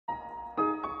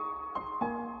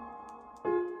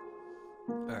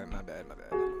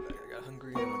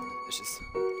suspicious.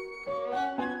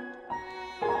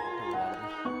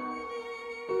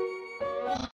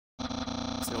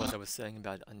 So as I was saying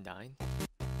about Undying,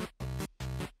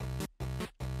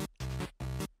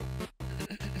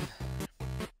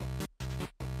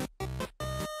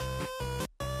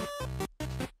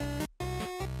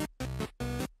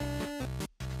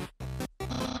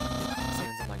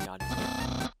 Sans, oh my god, he's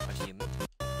a human.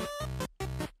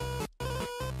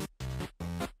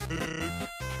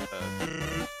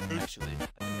 Actually,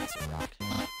 I think that's a rock.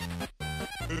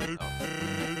 Oh,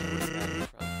 where's that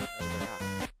from? That's a rock.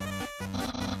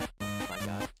 Oh my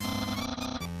god.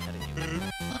 That a human?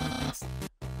 Yes.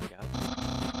 Oh my god.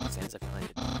 Sans, I find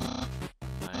it.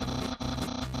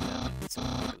 It's so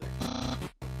popular.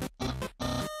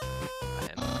 I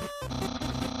am.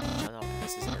 Shut up,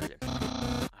 this is area.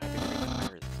 I have to go to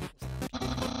fire this.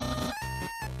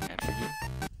 Capture you.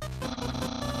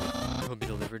 It will be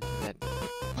delivered to that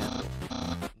capital.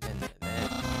 Then,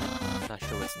 I'm not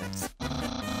sure what's next. You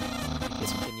can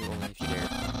continue only if you dare.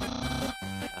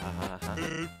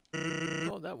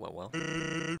 Oh, that went well.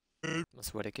 No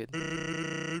sweat it, kid. Keep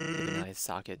a nice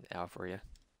socket out for you.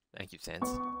 Thank you,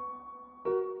 Sans.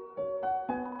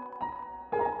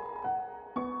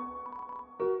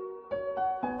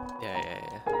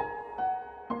 Yeah.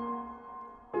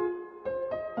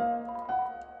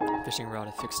 Fishing rod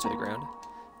affixed to the ground.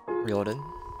 Reel it in.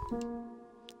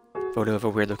 Photo of a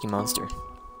weird-looking monster.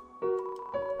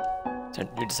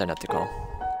 You decide not to call.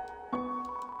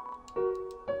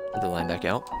 Put the line back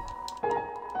out.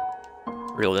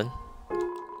 Reeled in.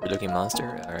 Weird-looking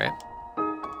monster. Alright.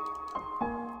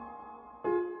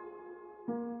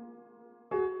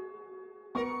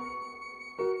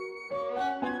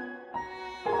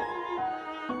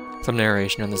 Some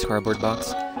narration on this cardboard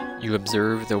box. You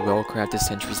observe the well-crafted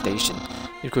sentry station.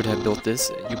 Who could have built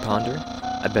this? You ponder.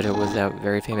 I bet it was that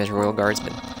very famous royal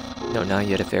guardsman. No, not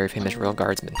yet a very famous royal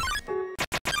guardsman.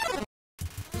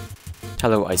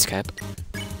 Hello, Ice Cap.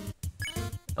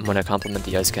 I'm gonna compliment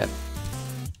the Ice Cap.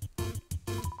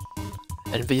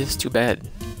 Envious? Too bad.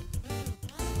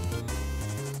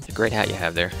 It's a great hat you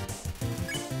have there.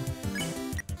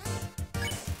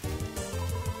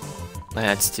 My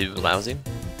hat's too lousy.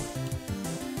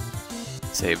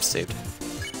 Saved.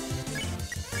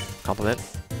 Compliment.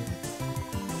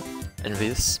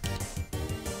 Envious.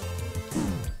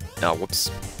 Oh,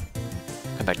 whoops.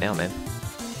 Come back now, man.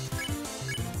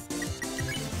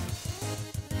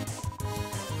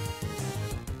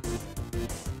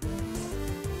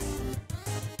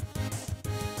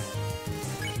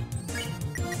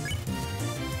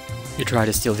 You try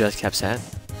to steal the Ice Cap's hat?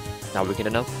 Not wicked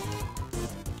enough?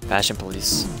 Fashion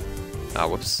police. Ah,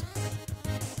 whoops.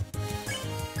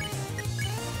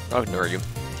 I'll ignore you.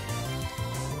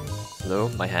 Hello,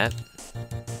 my hat?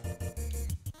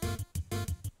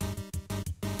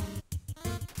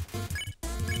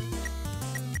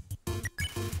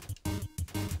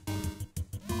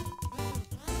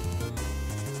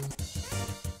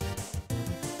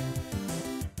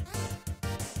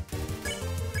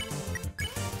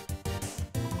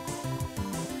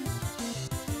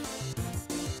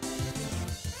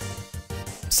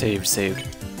 Saved.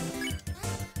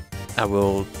 I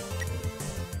will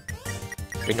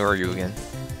ignore you again.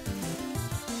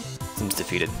 Seems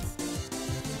defeated.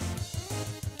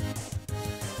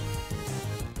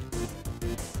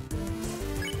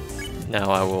 Now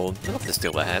I will have to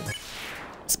steal the hat.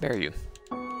 Spare you.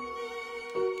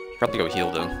 Probably go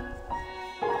heal though.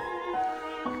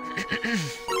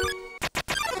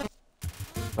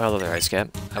 Well, other Ice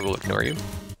Cap, I will ignore you.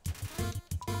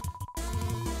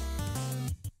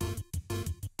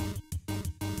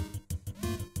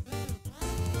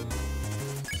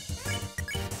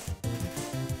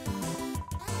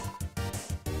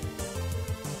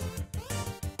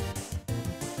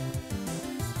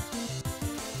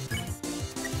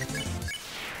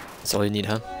 That's all you need,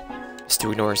 huh? Just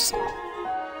 2 ignores.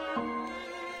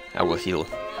 I will heal.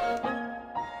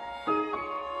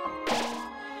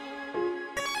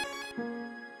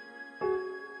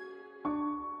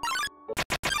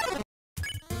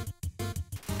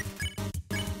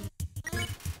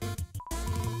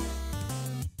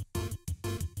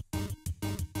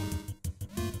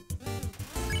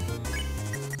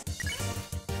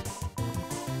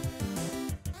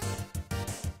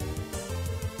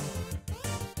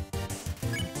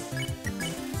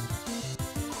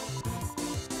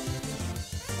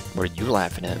 What are you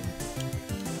laughing at?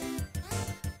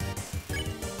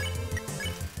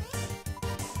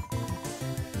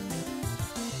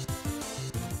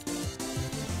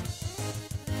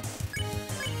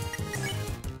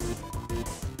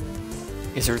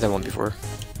 He's heard that one before.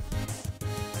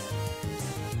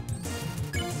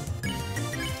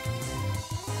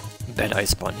 bet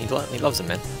ice spawn. He loves him,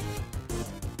 man.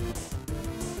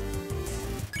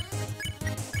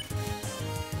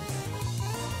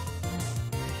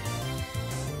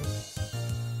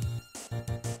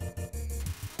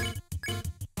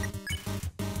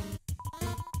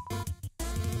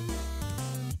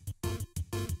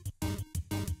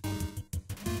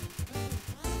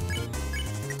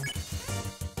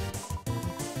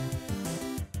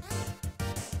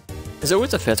 There's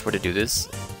always a fast way to do this.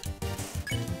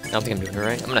 I don't think I'm doing it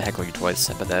right. I'm gonna heckle you twice.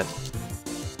 How about that?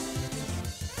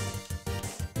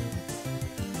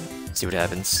 See what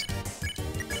happens.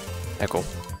 Heckle.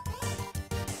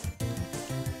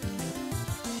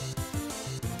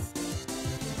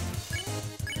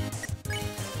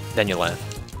 Then you laugh.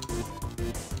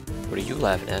 What are you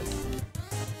laughing at?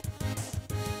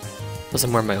 Plus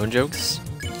I'm more of my own jokes.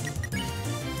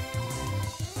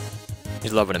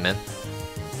 He's loving it, man.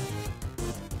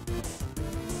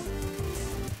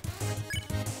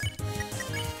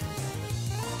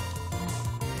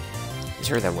 He's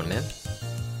heard that one, man.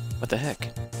 What the heck?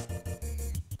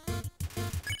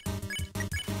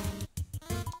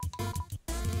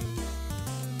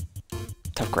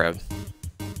 Tough crowd.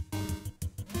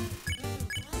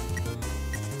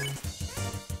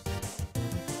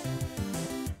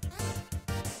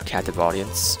 A captive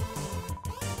audience.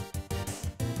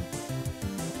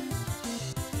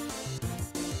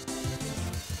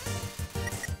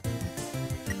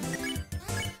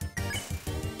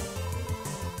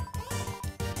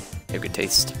 You have good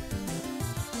taste.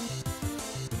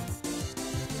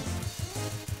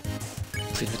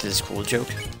 Pleased with this cool joke.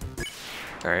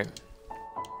 Alright.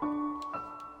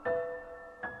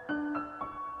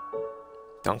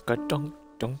 Dunka dunk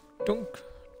dunk dunk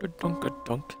dunka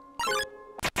dunk.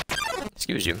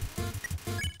 Excuse you.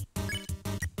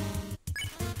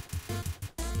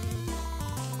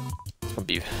 That'll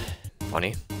be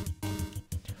funny.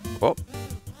 Oh,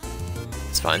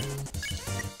 it's fine.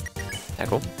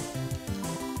 Heckle.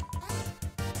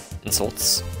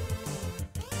 Insults.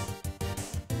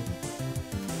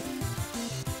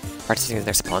 Practicing the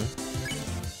next pun.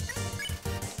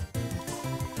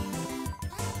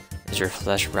 Is your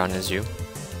flesh round as you?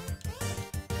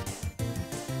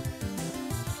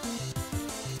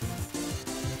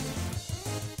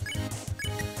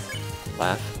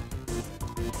 Laugh.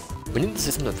 We need to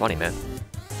say something funny, man.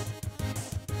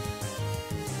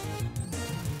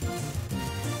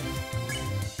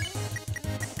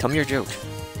 Tell me your joke.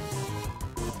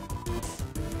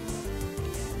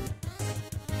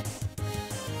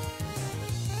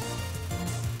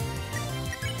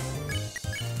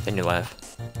 Then you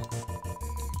laugh.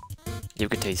 You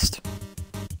have good taste.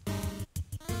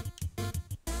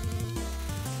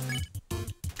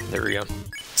 There we go.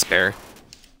 Spare.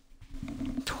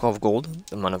 12 gold,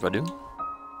 the amount of I do.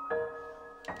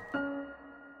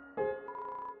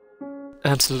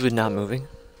 Absolutely not moving.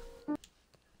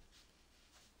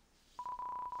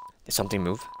 Did something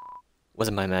move? Was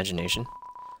it my imagination?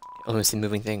 I only see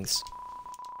moving things.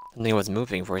 Something was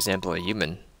moving, for example, a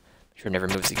human, sure never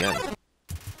moves again.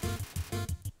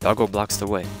 Doggo blocks the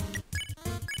way.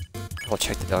 I'll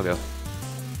check the doggo.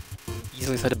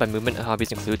 Easily excited by movement,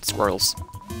 hobbies include squirrels.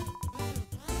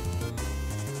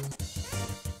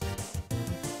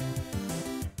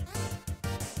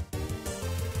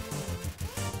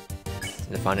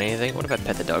 Didn't find anything? What if I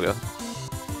pet the doggo?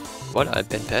 What? I've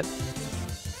been pet?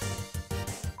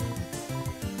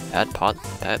 Pat, pot,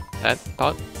 pat,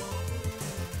 pot.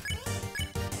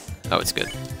 Oh, it's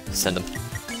good. Send him.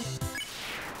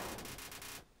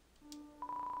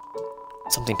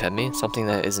 Something pet me? Something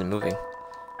that isn't moving.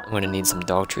 I'm gonna need some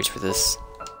dog treats for this.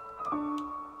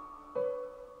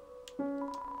 I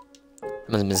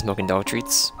must have been smoking dog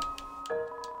treats.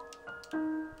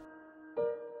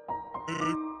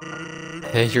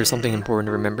 Hey, here's something important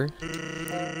to remember.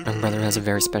 My brother has a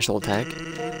very special attack.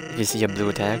 If you see a blue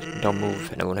attack, don't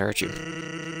move and it won't hurt you.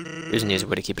 Here's an easy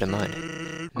way to keep it in mind.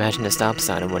 Imagine a stop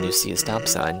sign, and when you see a stop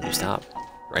sign, you stop,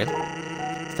 right?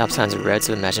 Stop signs are red,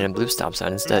 so imagine a blue stop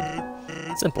sign instead.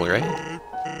 Simple, right?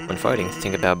 When fighting,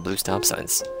 think about blue stop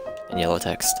signs and yellow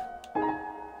text.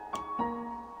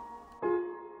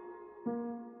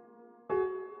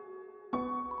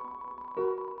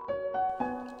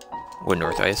 Wood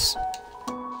North ice.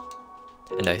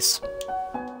 And ice.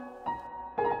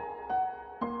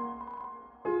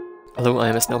 Hello, I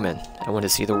am a snowman. I want to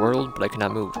see the world, but I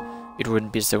cannot move. If you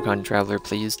would be so kind, traveler,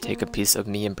 please take a piece of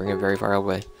me and bring it very far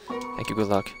away. Thank you, good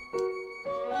luck.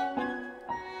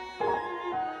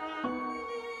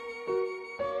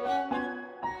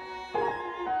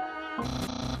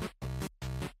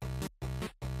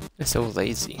 It's so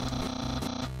lazy.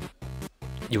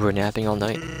 You were napping all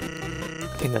night.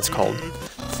 think that's called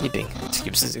sleeping.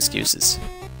 Excuses, excuses.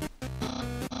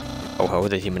 Oh ho,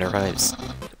 the human arrives.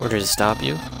 In order to stop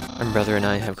you, my brother and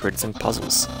I have created some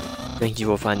puzzles. I think you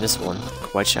will find this one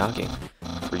quite shocking.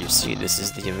 For you see, this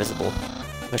is the invisible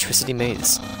electricity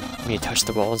maze. When you touch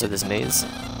the walls of this maze,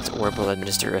 its orb will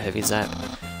administer a heavy zap.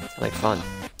 It's like fun.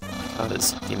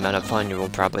 Because the amount of fun you will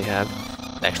probably have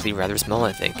is actually rather small,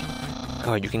 I think.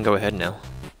 Oh, you can go ahead now.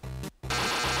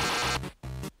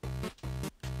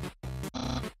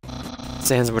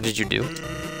 Sans, what did you do?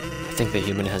 I think the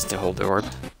human has to hold the orb.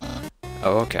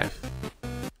 Oh, okay.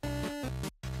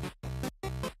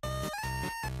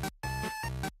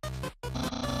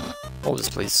 Hold this,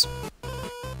 please.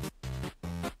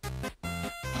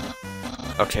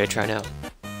 Okay, try now.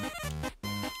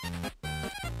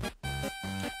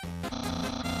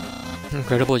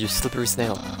 Incredible, you slippery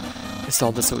snail. I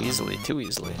solved this so easily, too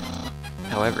easily.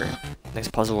 However,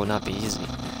 next puzzle will not be easy.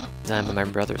 Designed by my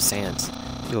brother Sans.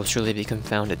 You will surely be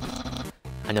confounded.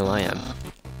 I know I am.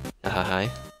 Hi.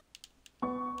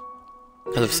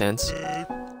 Hello, Sans.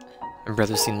 My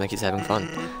brother seemed like he's having fun.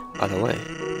 By the way,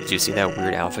 did you see that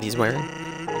weird outfit he's wearing?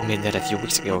 He made that a few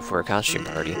weeks ago for a costume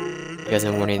party. He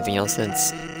hasn't worn anything else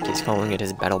since. He keeps calling it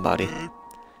his battle body.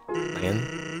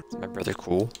 Man, is my brother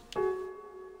cool?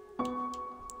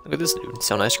 Look at this dude,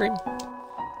 selling ice cream?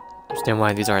 Understand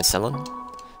why these aren't selling?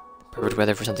 Perfect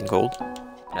weather for something cold?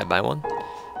 Can I buy one?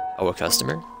 Oh, a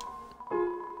customer?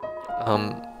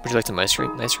 Would you like some ice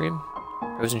cream? Ice cream?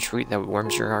 Frozen treat that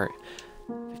warms your heart.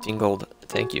 15 gold,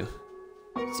 thank you.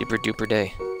 Super duper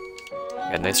day.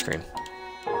 Got an ice cream.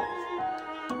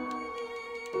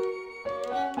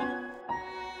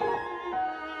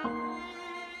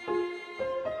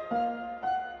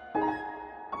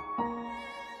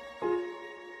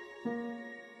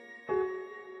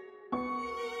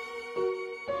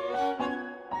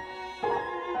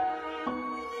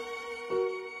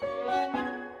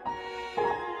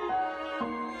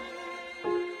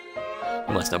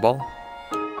 You want a snowball?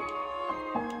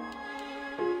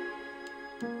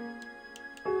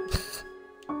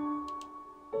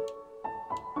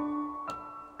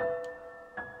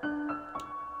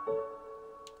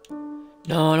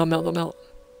 No, don't melt, don't melt.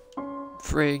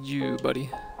 Frig you, buddy.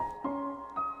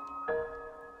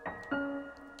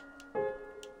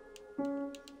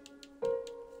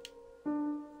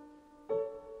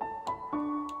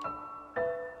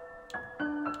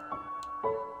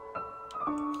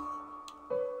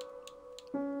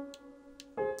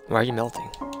 Why are you melting?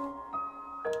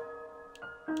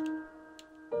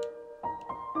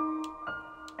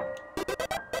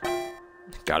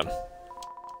 Got him.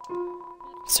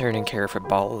 Concern and care for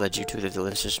Ball led you to the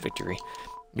delicious victory.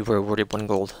 You were awarded 1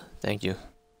 gold. Thank you.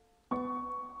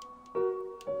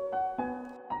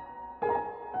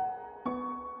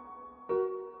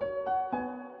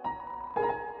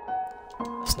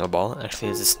 Snowball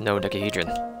actually is a snow dodecahedron.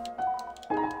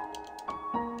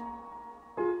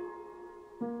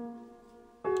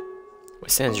 Wait,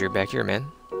 Sans, you're back here, man.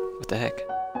 What the heck?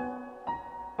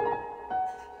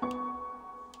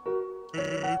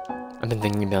 I've been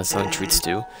thinking about selling treats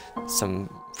too. Some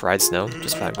fried snow,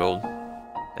 just 5 gold.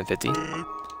 And 50?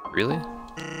 Really?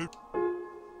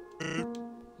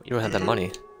 You don't have that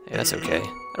money. Hey, that's okay.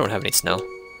 I don't have any snow.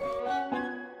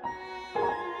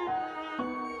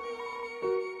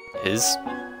 Is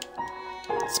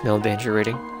smell danger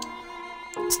rating.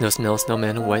 Snow smell,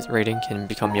 snowman, white rating can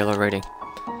become yellow rating.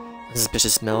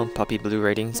 Suspicious smell, puppy blue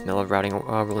rating, smell of rolling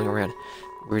around.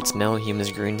 Weird smell,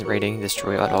 humans green rating,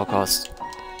 destroy at all costs.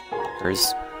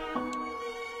 Hers.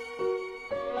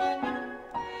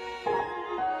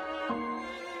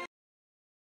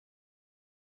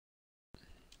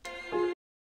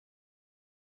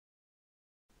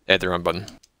 I hit the wrong button.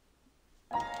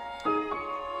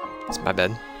 It's my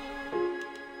bad.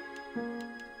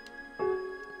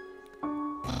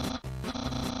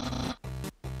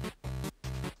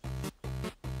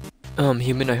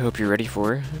 Human, I hope you're ready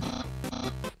for it.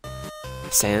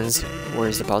 Sans,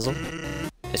 where's the puzzle?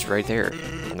 It's right there,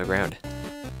 on the ground.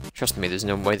 Trust me, there's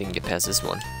no way they can get past this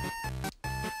one.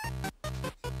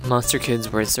 Monster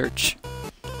Kids, where's search?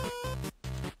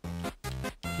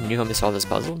 Can you help me solve this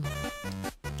puzzle?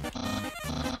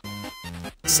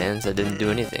 Sans, I didn't do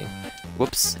anything.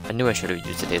 Whoops, I knew I should have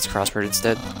used today's crossword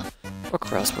instead. What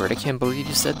crossword? I can't believe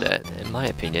you said that. In my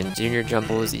opinion, Junior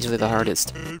Jumble is easily the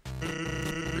hardest.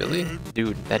 Really?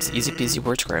 Dude, that's easy peasy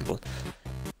word scramble.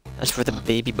 That's for the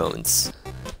baby bones.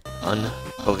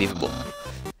 Unbelievable.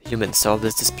 Humans, solve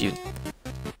this dispute.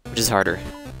 Which is harder?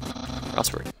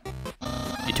 Crossword.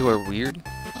 You two are weird?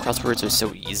 Crosswords are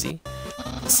so easy.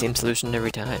 The same solution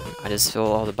every time. I just fill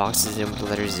all the boxes in with the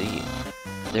letter Z.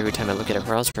 But every time I look at a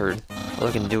crossword, All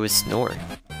I can do is snore.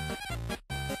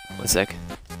 One sec.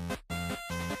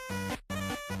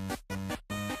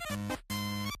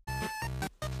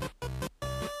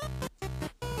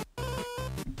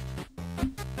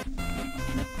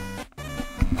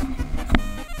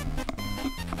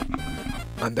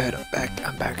 I'm bad,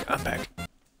 I'm back.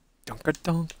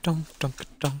 Dunk-a-dunk, dunk,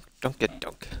 dunk-a-dunk,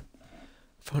 dunk-a-dunk.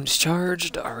 Phone is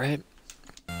charged, alright.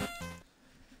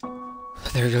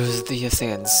 There goes the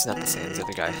sands, not the sands, the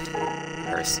other guy.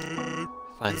 Paris.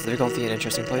 Finds difficulty in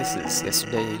interesting places.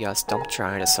 Yesterday you got stumped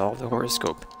trying to solve the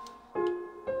horoscope.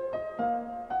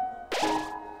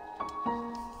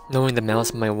 Knowing the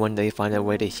mouse might one day find a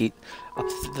way to heat up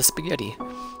the spaghetti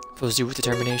fills you with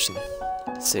determination.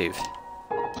 Save.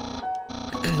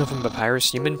 From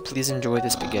Papyrus Human, please enjoy the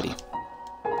spaghetti.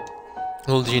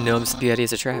 Little do you know the spaghetti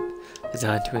is a trap,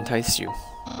 designed to entice you.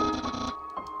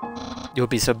 You'll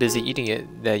be so busy eating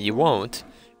it that you won't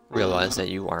realize that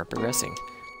you aren't progressing.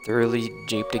 Thoroughly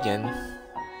japed again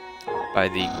by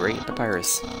the great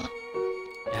Papyrus.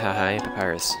 Hi,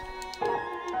 Papyrus.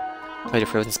 Plate of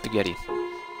frozen spaghetti.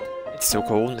 It's so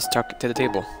cold, it's stuck to the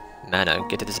table. Mana,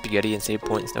 get to the spaghetti and save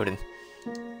point Snowden.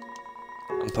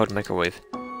 Unplug microwave.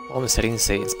 All the settings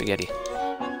say it's spaghetti.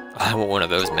 Oh, I want one of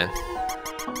those, man.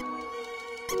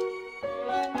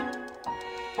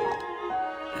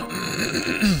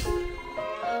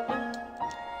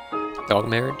 Dog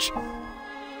marriage?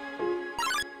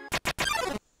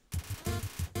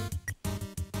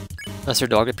 Lesser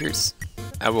dog appears.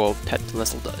 I will pet the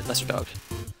lesser dog.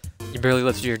 You barely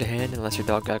lifted your hand unless your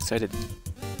dog got excited.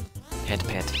 Hand to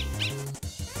pant.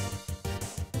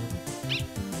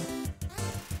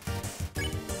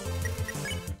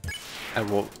 I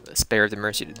will spare the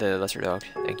mercy to the lesser dog.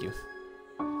 Thank you.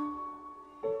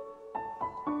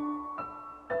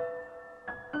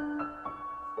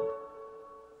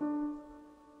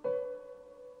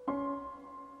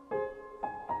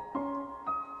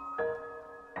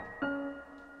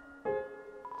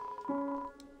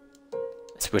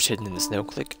 Switch hidden in the snow,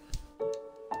 click.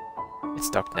 It's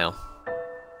stuck now.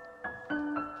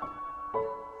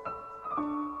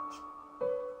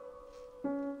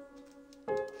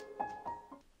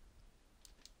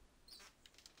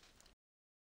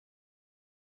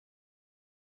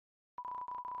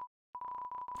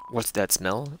 What's that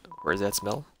smell? Where's that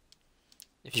smell?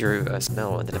 If you're a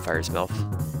smell, identify yourself.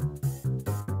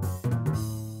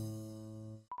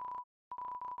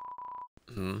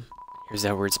 Here's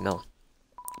that word smell.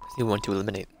 You want to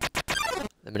eliminate.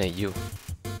 Eliminate you.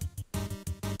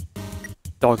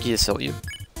 Doggy assault you.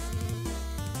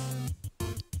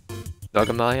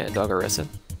 Dogamaya and Dogaressa.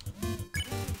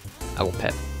 I will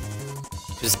pet.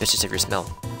 Too suspicious of your smell.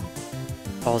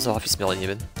 Falls off, you smell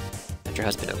even. And your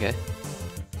husband, okay?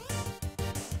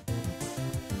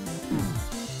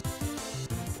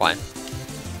 Why?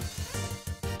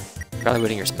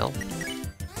 Evaluating your smell.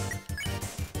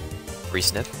 Free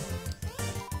sniff.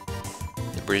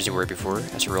 The bridge you were before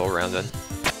has to roll around then.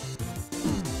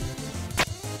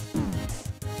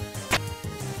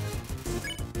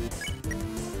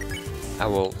 I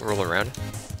will roll around.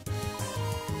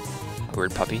 A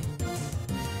weird puppy.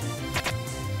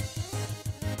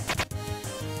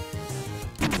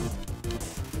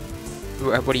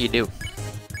 What do you do?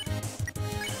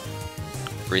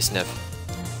 Free sniff.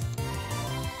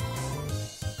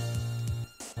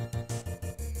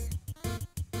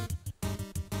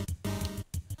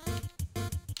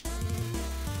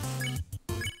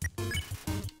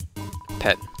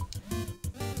 Pet.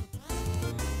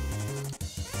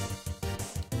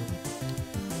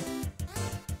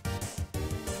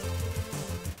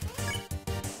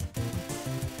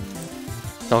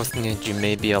 Dogs thinking that you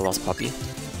may be a lost puppy.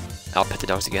 I'll pet the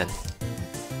dogs again.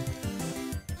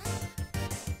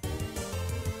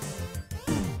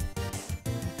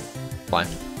 Why?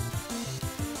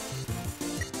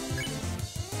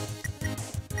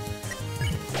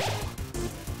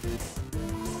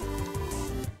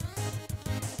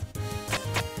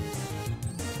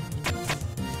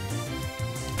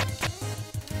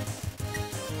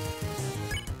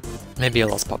 Maybe a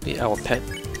lost puppy. I will pet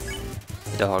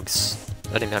the dogs.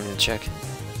 Let him have me to check.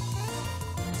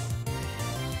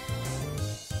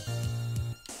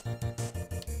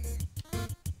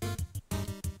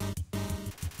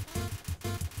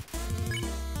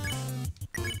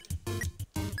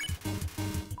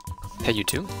 Pet you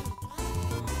too?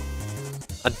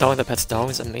 A dog that pets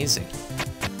dogs? Amazing.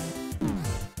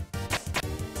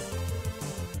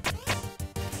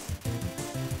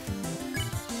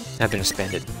 Have been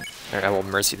expanded. Alright, I will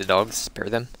mercy the dogs, spare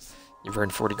them. You've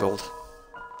earned 40 gold.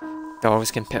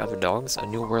 Dogs can pet other dogs. A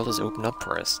new world has opened up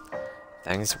for us.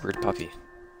 Thanks, weird puppy.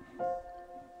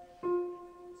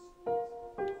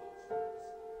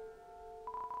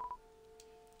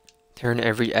 Turn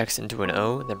every X into an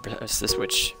O, then press the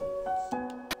switch.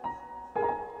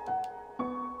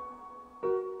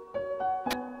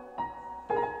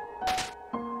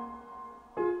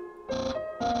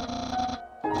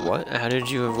 What? How did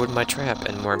you avoid my trap?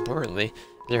 And more importantly, is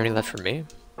there any left for me?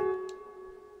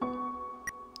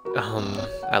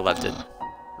 I left it.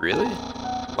 Really?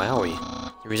 Wowie.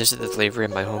 You resisted the flavor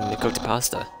of my homemade cooked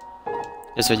pasta.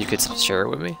 Just so you could share it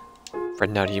with me?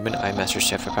 Friend not human, I'm Master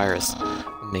Chef Papyrus.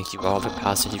 I'll make you all the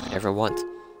pasta you could ever want.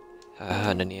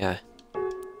 Yeah.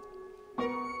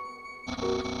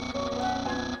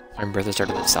 My brother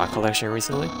started a sock collection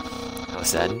recently. How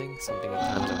saddening. Sometimes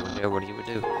I wonder what he would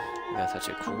do. You got such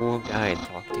a cool guy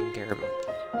taking care of him.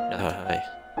 Hi.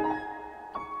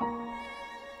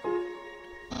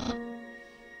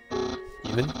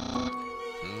 Human?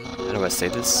 How do I say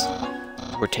this?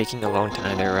 We're taking a long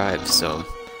time to arrive, so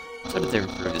how did they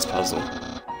improve this puzzle?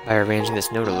 By arranging the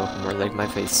snow to look more like my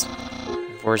face.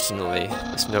 Unfortunately,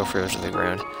 the snow froze to the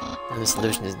ground, and the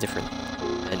solution is different.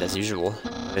 And as usual,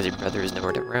 because your brother is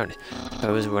nowhere around.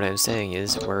 Suppose what I'm saying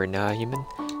is, were not human,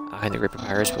 I and the Great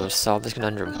Papyrus will solve this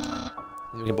conundrum.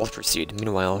 We can both proceed.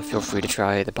 Meanwhile, feel free to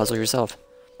try the puzzle yourself.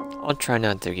 I'll try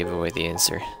not to give away the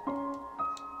answer.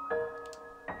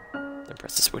 Then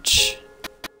press the switch.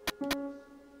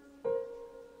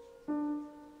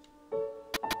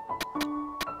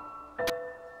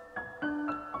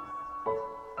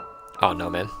 Oh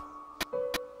no, man.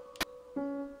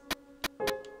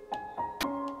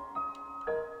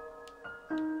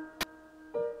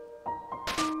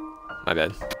 My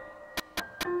bad.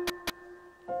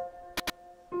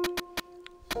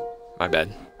 My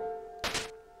bad.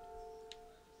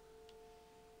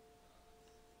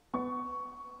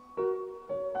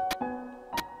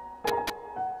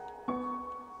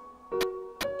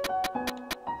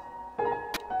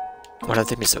 Why did it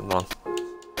take me so long?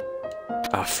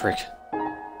 Ah, frick.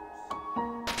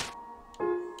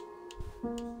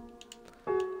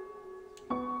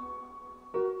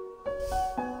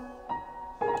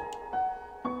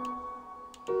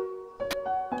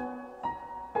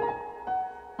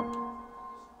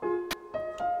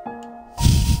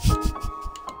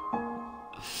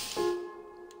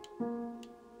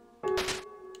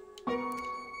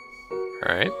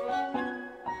 Alright.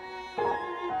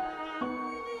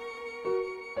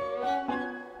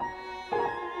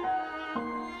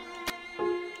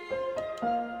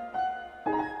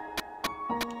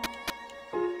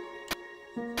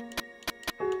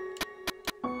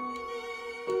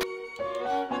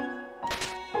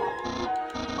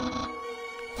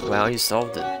 Wow, you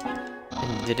solved it.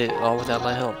 And did it all without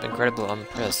my help. Incredible, I'm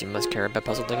impressed. You must care about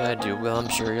puzzles like I do. Well, I'm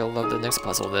sure you'll love the next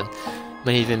puzzle then.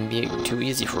 Might even be too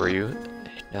easy for you.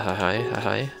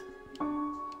 Hi.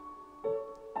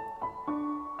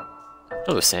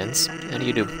 Hello, Sans. How do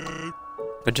you do?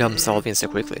 Good job solving it so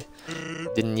quickly.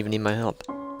 Didn't even need my help.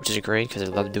 Which is great, because I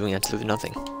love doing absolutely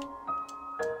nothing.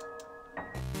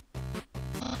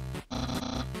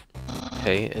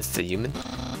 Hey, it's the human.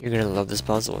 You're gonna love this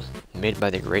puzzle. Made by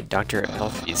the great Dr.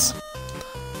 Alphys.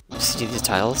 You see these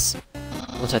tiles?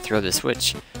 Once I throw the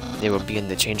switch, they will begin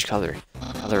to change color.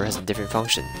 Color has a different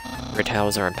function. Red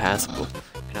tiles are impassable.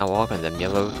 Cannot walk on them.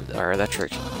 Yellow are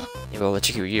electric. They will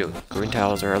electrocute you. Green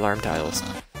tiles are alarm tiles.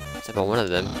 Step on one of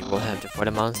them, you will have to fight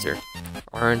a monster.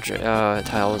 Orange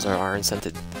tiles are orange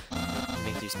scented.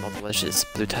 Make you smell delicious.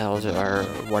 Blue tiles are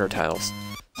water tiles.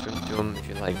 Swim through them if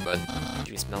you like, but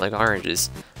you smell like oranges.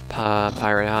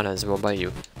 Piranhas will bite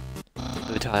you. The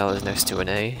blue tile is next to an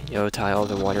A. Yellow tile,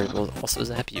 the water will also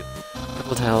zap you.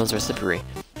 Purple tiles are slippery.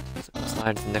 So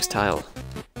slide to the next tile.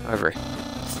 However,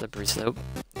 slippery slope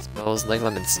smells like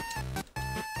lemons.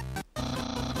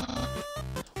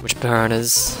 Which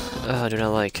piranhas do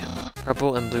not like?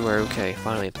 Purple and blue are okay.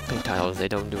 Finally, pink tiles, they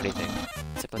don't do anything.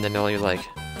 Step on them all you like.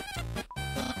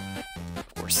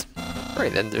 Of course.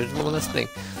 Alright then, there's one last thing.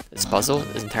 This puzzle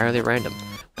is entirely random.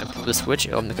 When I pull the switch,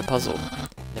 it'll make a puzzle.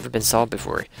 Never been solved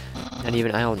before. Not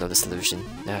even I'll know the solution.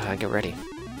 Now, get ready.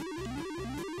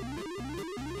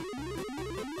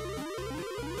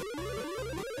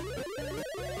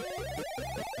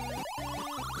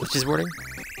 Which is wording?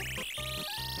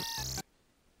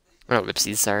 Oh,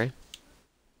 whoopsies, sorry.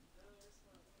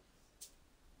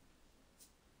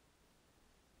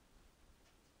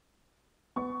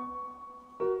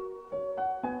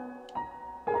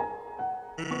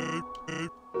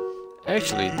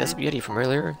 Actually, that spaghetti from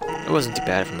earlier, it wasn't too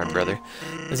bad for my brother.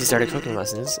 Since he started cooking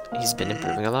lessons, he's been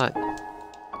improving a lot.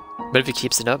 But if he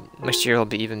keeps it up, next year he'll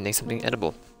be even make something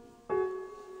edible.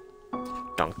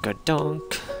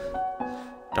 Donka-donk.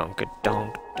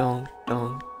 Donka-donk, donk,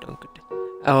 donk, donka.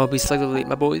 I'll be slightly late,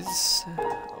 my boys.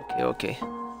 Okay.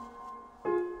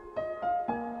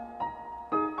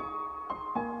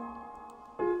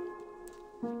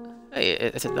 Hey,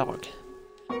 it's a dog.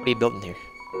 What are you building here?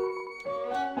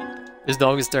 This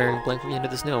dog is staring blankly into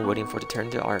the snow, waiting for it to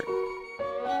turn to art.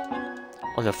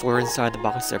 On the floor inside the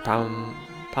box are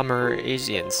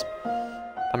Pomerasians.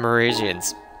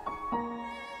 Pomerasians.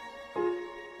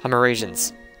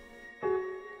 Pomerasians.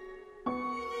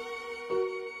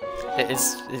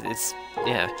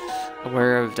 Yeah.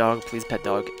 Aware of dog, please pet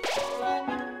dog.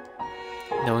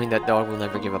 Knowing that dog will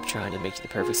never give up trying to make you the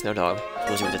perfect snow dog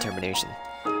fills you with determination.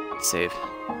 Save.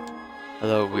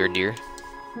 Hello, weird deer.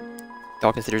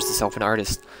 Dog considers himself an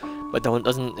artist, but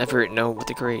doesn't ever know what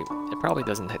to create. It probably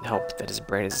doesn't help that his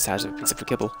brain is as a piece of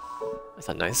kibble. That's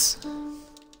not nice.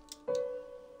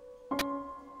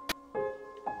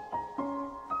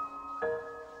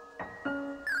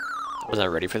 Was I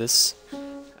ready for this?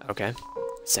 Okay.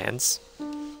 Sands.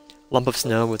 Lump of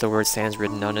snow with the word sands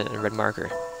written on it in a red marker.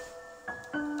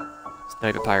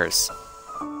 Snowy papyrus.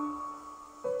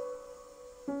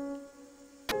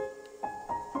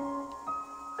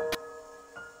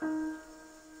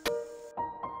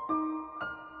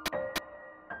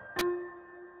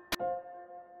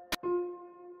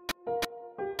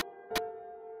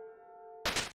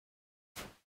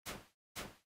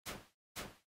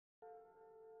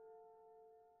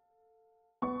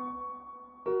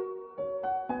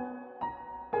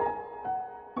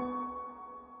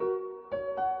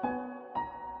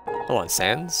 Hold on,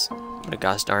 Sands? What a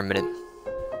gosh darn minute.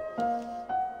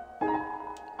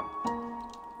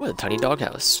 What a tiny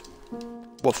doghouse.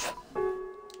 Woof.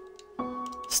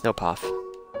 Snowpuff.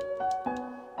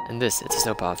 And this, it's a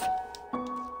snowpuff.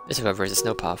 This, however, is a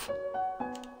snowpuff.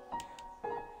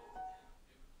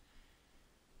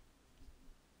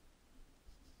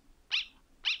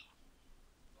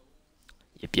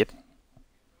 Yep.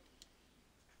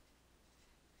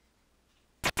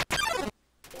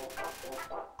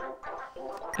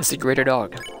 It's a greater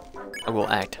dog. I will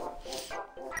act.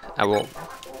 I will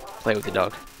play with the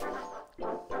dog.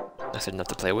 I said enough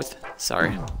to play with.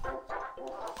 Sorry.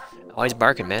 Oh, he's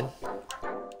barking, man.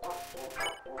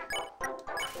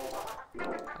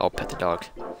 I'll pet the dog.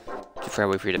 Too far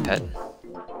away for you to pet.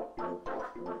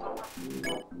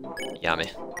 Yummy.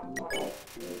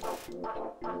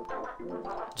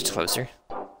 Just closer.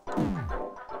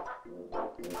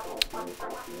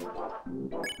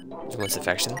 Just wants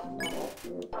affection.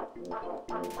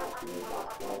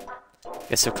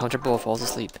 Gets so comfortable, falls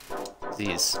asleep.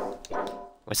 These.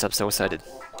 What's up, so excited?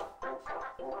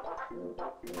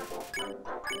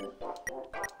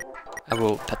 I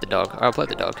will pet the dog, or I'll play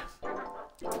the dog.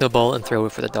 The ball and throw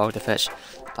it for the dog to fetch.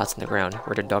 Spots on the ground,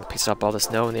 where the dog picks up all the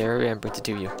snow in the area and brings it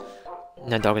to you.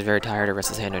 And that dog is very tired to rest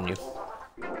his hand on you.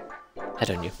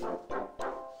 Head on you.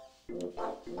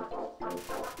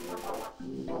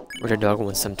 Where the dog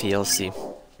wants some TLC.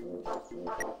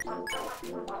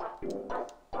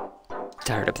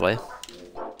 Tired to play.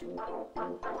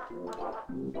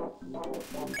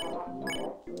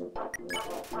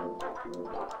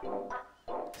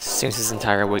 Sinks his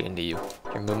entire weight into you.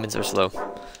 Your movements are slow,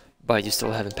 but you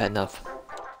still haven't pet enough.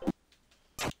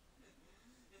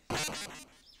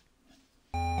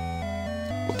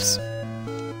 Whoops.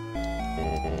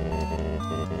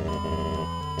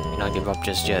 Do not give up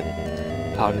just yet.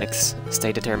 Pognix,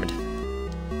 stay determined.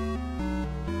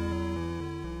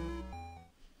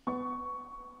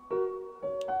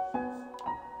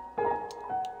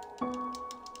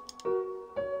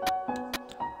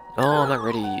 No, I'm not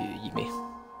ready, eat me.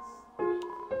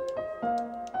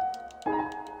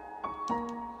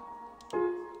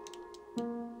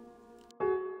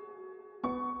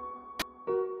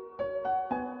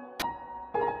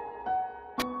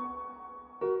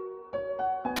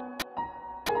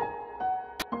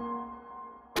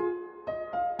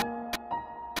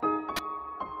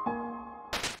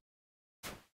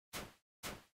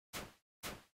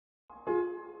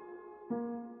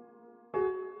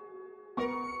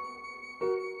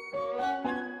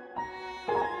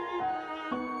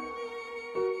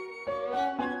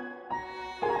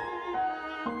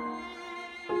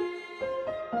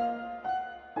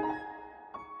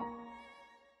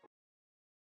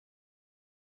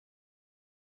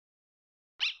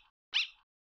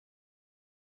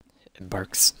 It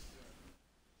barks.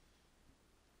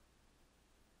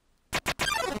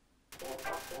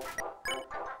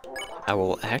 I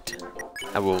will act.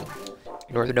 I will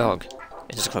ignore the dog.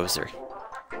 And just closer.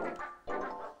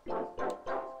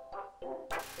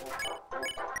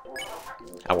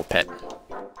 I will pet.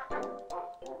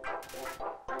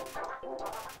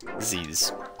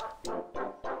 Z's.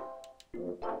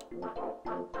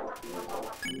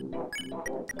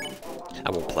 I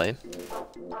will play.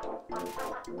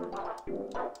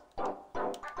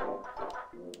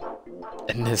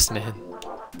 I missed, man.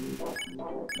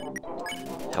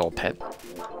 Hello, pet.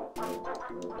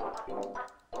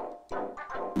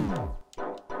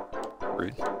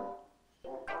 Rude.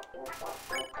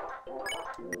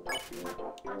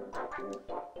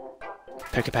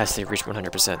 Pet capacity reached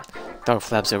 100%. Dog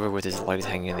flaps over with his legs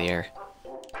hanging in the air.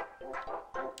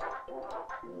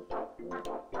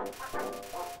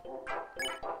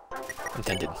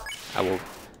 Intended. I will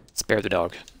spare the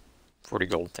dog. 40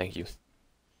 gold, thank you.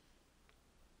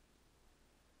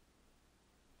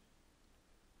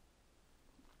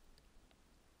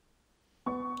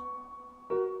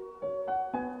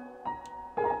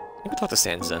 You can talk to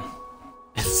Sans then.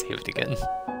 And save it again.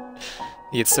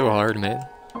 It's so hard, man.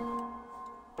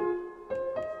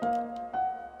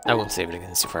 I won't save it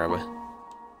again, it's too far away.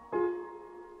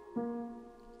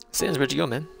 Sans, where'd you go,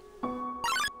 man?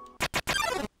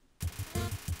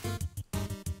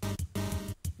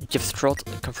 Gift Trot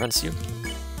confronts you.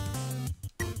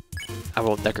 I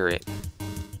will decorate.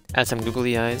 Add some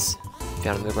googly eyes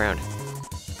down on the ground.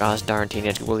 Gosh darn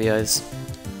teenage googly eyes.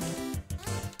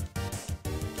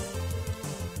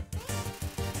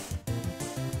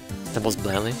 Stumbles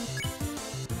blindly.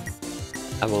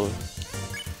 I will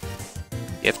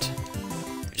gift.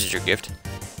 Which is your gift?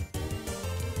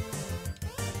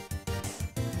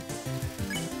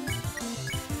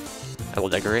 I will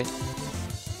decorate.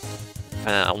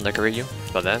 I'll decorate you.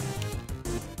 How about that?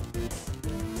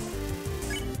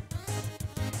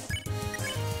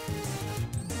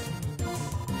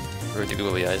 Rude the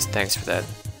googly eyes. Thanks for that.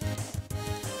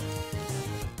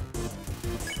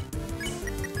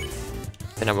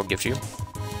 Then I will gift you.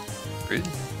 Rude.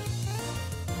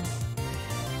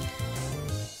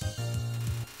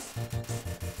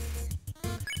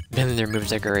 Then there moves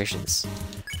decorations.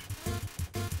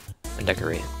 And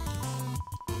decorate.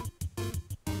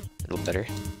 A little better.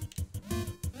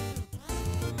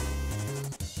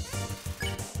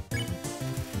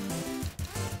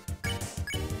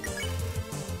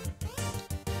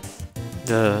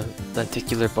 The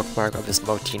lenticular bookmark of his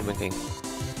moteen winking.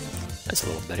 That's a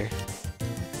little better.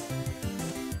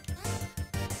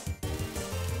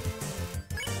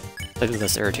 Slightly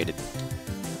less irritated.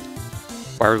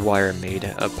 Barbed wire made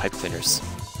of pipe cleaners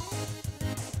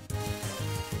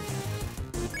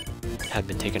have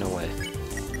been taken away.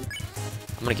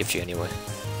 I'm gonna gift you anyway.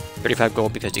 35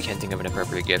 gold because you can't think of an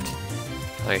appropriate gift.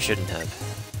 Oh, you shouldn't have.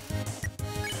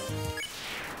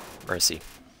 Mercy.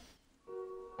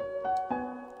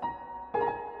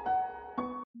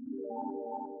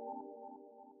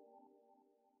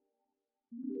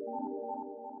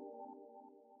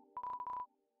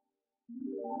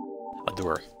 A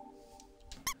door.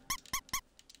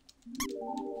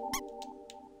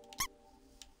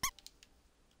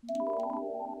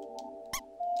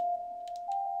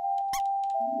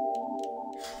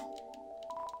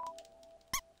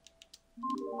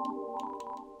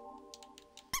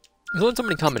 There's only so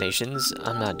many combinations.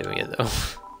 I'm not doing it though.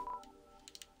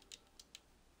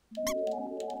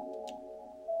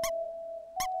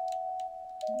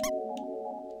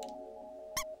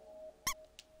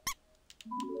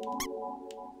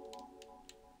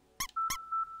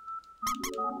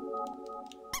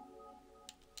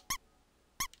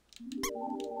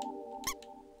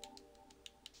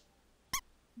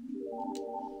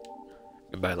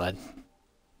 Goodbye, lad.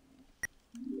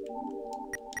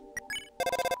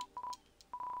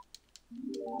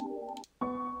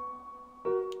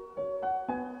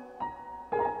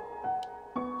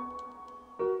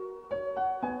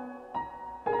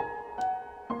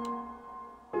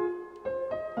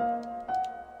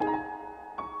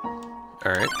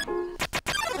 Alright.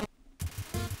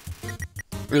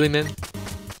 Really, man?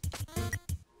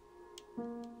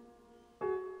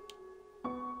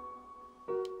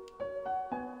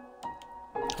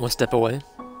 One step away.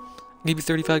 I'll give you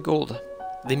 35 gold.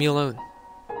 Leave me alone.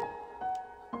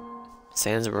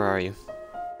 Sans, where are you?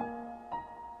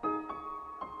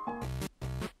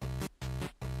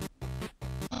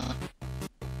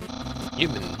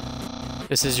 Human.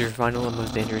 This is your final and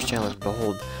most dangerous challenge.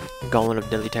 Behold, the Gauntlet of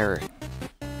Deadly Terror.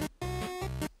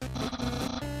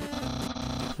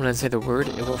 When I say the word,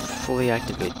 it will fully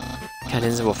activate.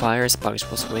 Cannons will fire, spikes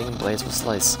will swing, blades will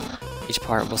slice. Each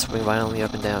part will swing violently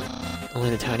up and down. Only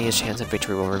the tiniest chance of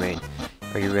victory will remain.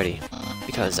 Are you ready?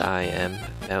 Because I am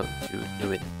about to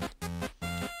do it.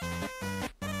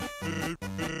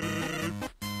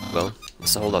 Well,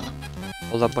 so hold up.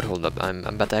 Hold up, what hold up? I'm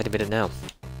about to activate it now.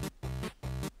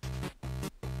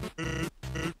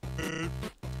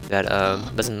 That,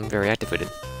 doesn't look very activated.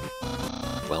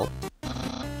 Well,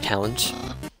 challenge.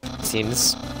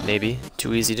 Seems, maybe,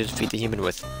 too easy to defeat the human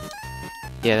with.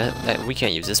 Yeah, we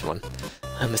can't use this one.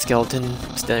 I'm a skeleton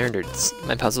of standards.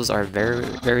 My puzzles are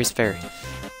very fair,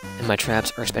 and my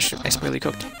traps are expertly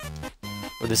cooked.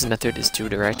 Well, this method is too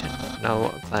direct. No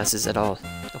classes at all.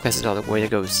 No classes at all. The way it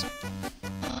goes.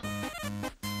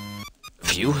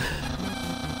 Phew.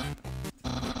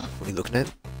 What are you looking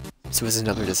at? This was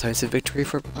another decisive victory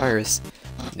for Papyrus.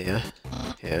 Yeah.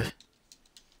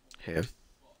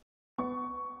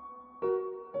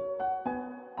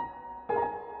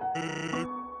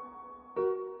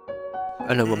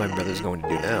 I know what my brother's going to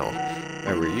do now. If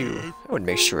I were you, I would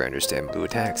make sure I understand blue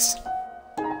attacks.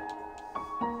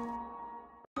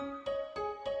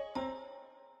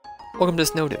 Welcome to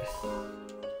Snowden.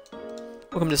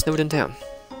 Welcome to Snowden Town.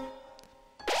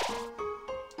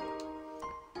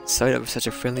 Sight of such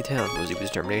a friendly town shows you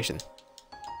determination.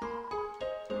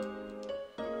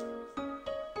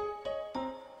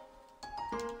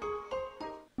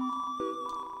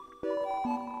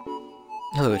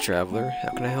 Hello, traveler.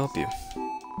 How can I help you?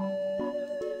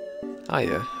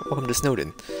 Hiya. Welcome to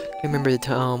Snowden. I remember the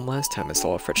time last time I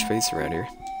saw a fresh face around here.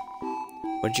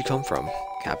 Where did you come from?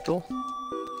 Capital?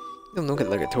 You don't look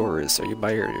like a tourist. Are you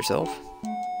by yourself?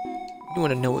 You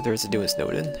want to know what there is to do in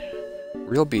Snowden?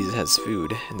 Real Bees has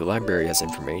food, and the library has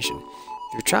information.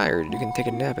 If you're tired, you can take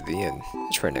a nap at the inn.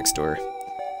 It's right next door.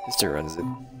 Sister runs it.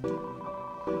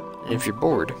 And if you're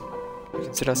bored, you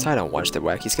can sit outside and watch the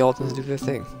wacky skeletons do their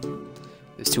thing.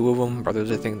 There's two of them,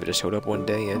 brothers I think, that just showed up one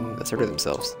day and asserted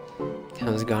themselves.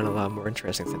 Town has gotten a lot more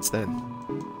interesting since then.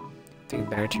 Thinking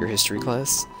back to your history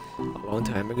class, a long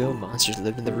time ago, monsters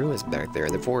lived in the ruins back there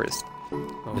in the forest.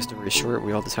 Long story short,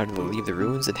 we all decided to leave the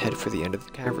ruins and head for the end of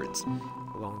the caverns.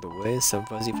 Along the way, some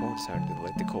fuzzy folk decided to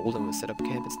like the cold and would set up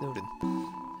camp in Snowden.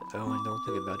 Oh, and don't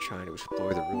think about trying to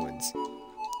explore the ruins.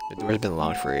 The door's been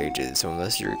locked for ages, so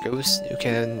unless you're a ghost, you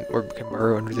can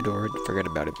burrow under the door and forget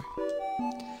about it.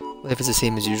 Life is the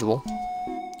same as usual.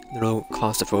 A little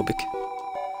claustrophobic.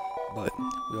 But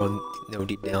we all know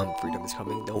deep down freedom is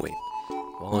coming, don't we?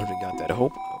 As long as we got that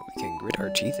hope, we can grit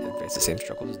our teeth and face the same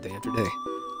struggles day after day.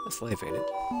 That's life, ain't it?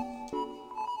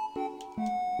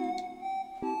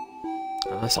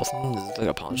 I saw something. This is like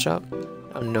a pawn shop.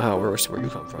 I don't know how it works where you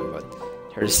come from, but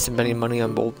there's spending money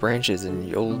on both branches and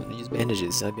you'll use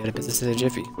bandages. I'd be out of business in a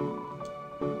jiffy.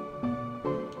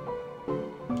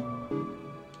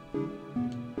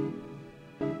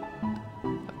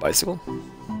 A bicycle?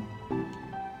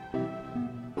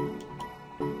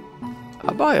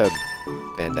 I'll buy a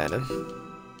bandana.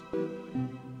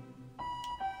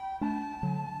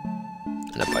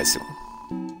 And a bicycle.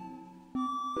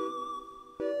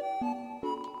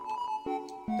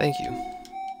 Thank you.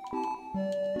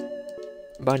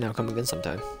 Bye now, come again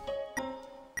sometime.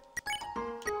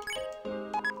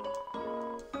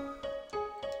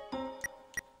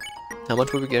 How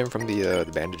much were we getting from the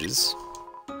bandages?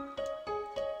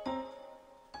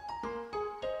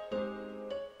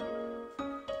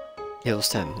 Heals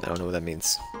 10. I don't know what that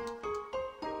means.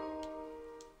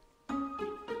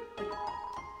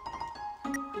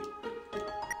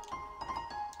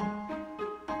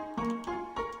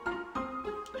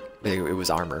 It was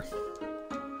armor.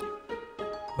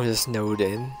 What is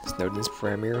Snowden? Snowden's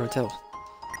premier hotel.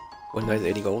 One night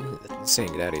 80 gold? That's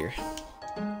insane, get out of here.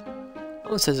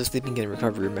 All it says is sleeping and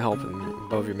recovery may help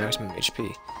above your maximum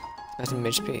HP. Maximum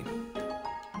HP.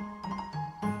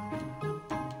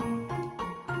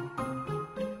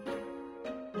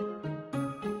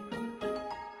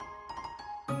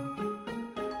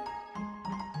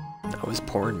 I was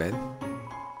porn, man.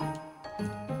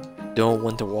 Don't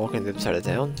want to walk in the other side of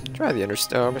town? Try the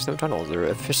snow tunnels. They're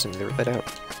efficient. They're let out.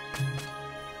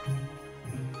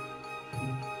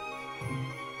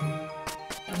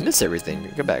 I miss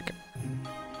everything. Go back.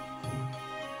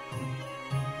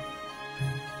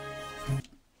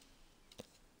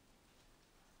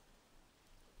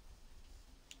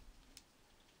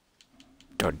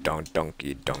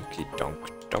 Donkey, donkey,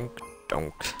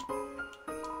 donk.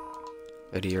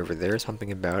 Lady over there,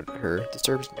 something about her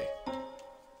disturbs me.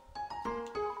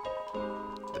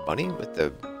 The bunny with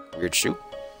the weird shoe?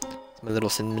 Is my little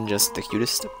cinnamon just the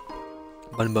cutest?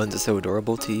 Buns is so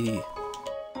adorable. Tea.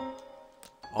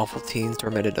 Awful teens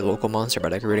tormented a local monster by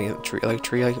decorating a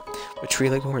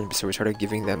tree-like horns, so we started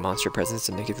giving that monster presents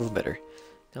to make it feel better.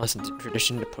 Now it's a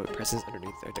tradition to put presents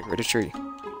underneath a decorated tree.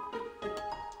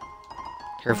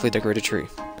 Carefully decorated tree.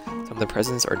 Some of the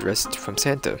presents are dressed from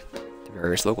Santa to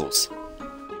various locals.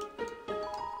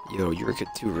 Yo, you're a kid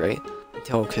too, right? I can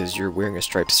tell because you're wearing a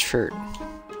striped shirt.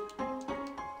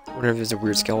 I wonder if there's a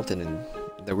weird skeleton in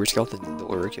the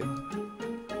Laura kid.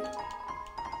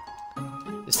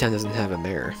 This town doesn't have a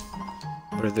mayor.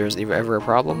 But if there's ever a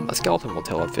problem, a skeleton will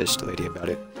tell a fish lady about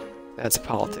it. That's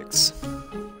politics.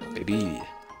 baby.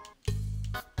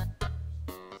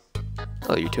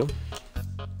 Oh, you too.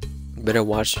 Better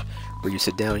watch where you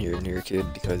sit down here near your kid,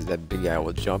 because that big guy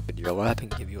will jump in your lap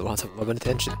and give you lots of love and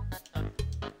attention.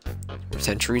 For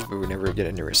centuries, we would never get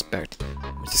any respect.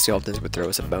 Mr. Skeletons would throw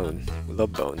us a bone. We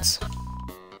love bones.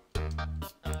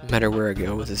 No matter where I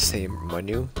go, with the same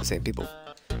menu, the same people.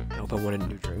 I hope I wanted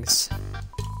new drinks.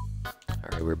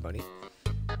 Alright, weird buddy.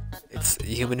 It's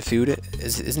human food.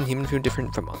 Isn't human food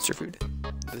different from monster food?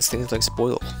 This thing's like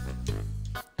spoiled.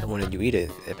 And when you eat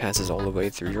it, it passes all the way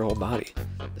through your whole body.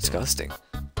 Disgusting.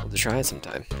 We'll have to try it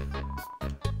sometime.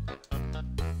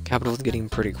 Capital's getting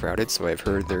pretty crowded, so I've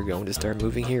heard they're going to start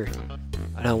moving here.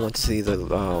 I don't want to see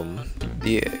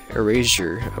the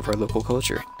erasure of our local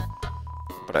culture.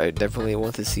 But I definitely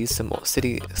want to see some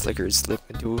city slickers slip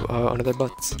into under their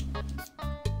butts.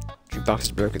 Jukebox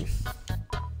is broken.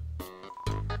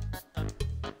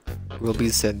 Wilby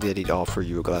said that he'd offer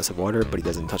you a glass of water, but he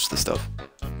doesn't touch the stuff.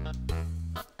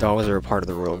 Dogs are a part of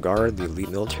the Royal Guard, the elite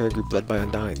military group led by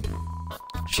Undyne.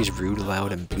 She's rude,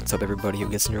 loud, and beats up everybody who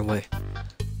gets in her way.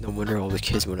 No wonder all the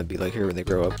kids want to be like her when they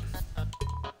grow up.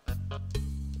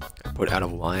 I put out a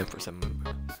line for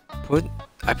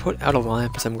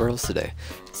some girls today.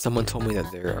 Someone told me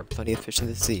that there are plenty of fish in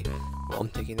the sea. Well, I'm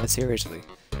taking that seriously.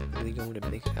 I'm really going to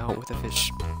make out with a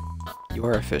fish. You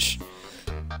are a fish.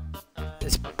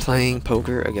 Is playing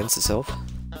poker against itself?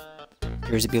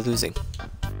 Appears to be losing.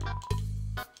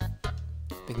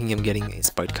 Thinking of getting a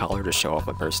spiked collar to show off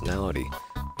my personality.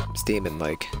 Statement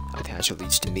like, attach a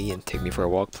leash to me and take me for a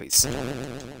walk, please.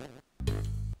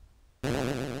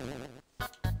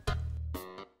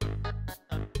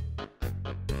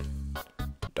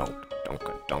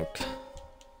 Dunk.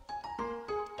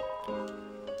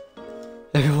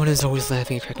 Everyone is always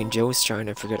laughing and cracking jokes, trying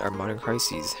to forget our modern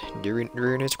crises.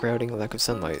 During its crowding, lack of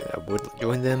sunlight, I would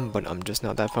join them, but I'm just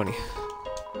not that funny.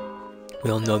 We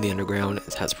all know the underground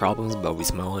has problems, but we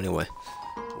smile anyway.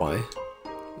 Why?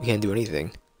 We can't do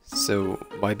anything, so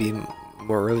why be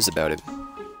morose about it?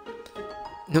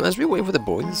 No, as we wait for the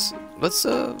boys, let's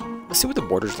see what the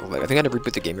borders look like. I think I had to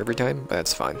reboot the game every time, but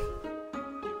that's fine.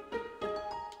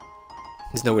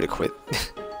 There's no way to quit.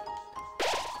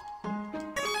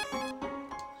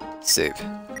 Save.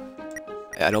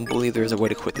 I don't believe there's a way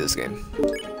to quit this game.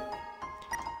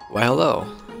 Why, hello.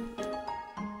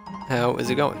 How is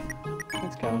it going?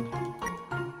 It's going.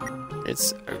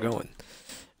 It's going.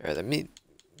 Alright, let me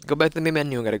go back to the main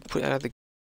menu. I gotta put out the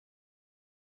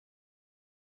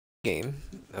game.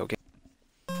 Okay.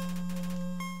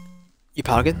 You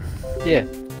pogging? Yeah.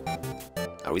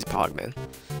 Oh, he's pog, man.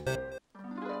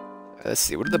 Let's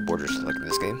see, what do the borders look like in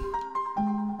this game?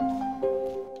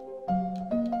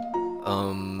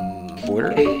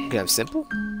 Border? You can have simple,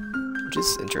 which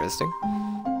is interesting.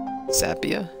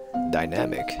 Sapia?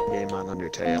 Dynamic. Game on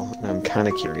Undertale, and I'm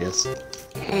kinda curious.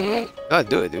 Oh,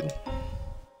 do it, dude.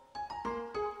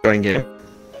 Join game.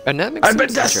 Dynamic I've been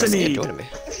seems interesting. destinied! Yeah, join me.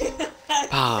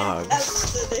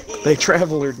 Pog. They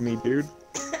travelered me, dude.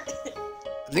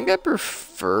 I think I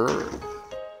prefer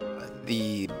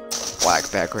the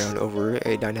black background over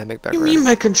a dynamic You background. mean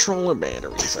my controller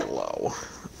batteries are low?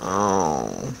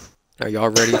 Oh. Are y'all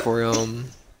ready for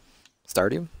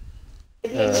Stardew?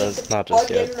 Not just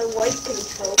yet. In the white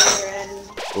controller and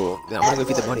Cool. Yeah, I'm gonna go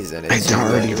feed the bunnies then. I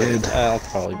already did. I'll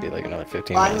probably be like another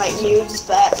 15 I minutes. might use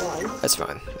that one. That's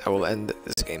fine. I will end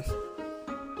this game.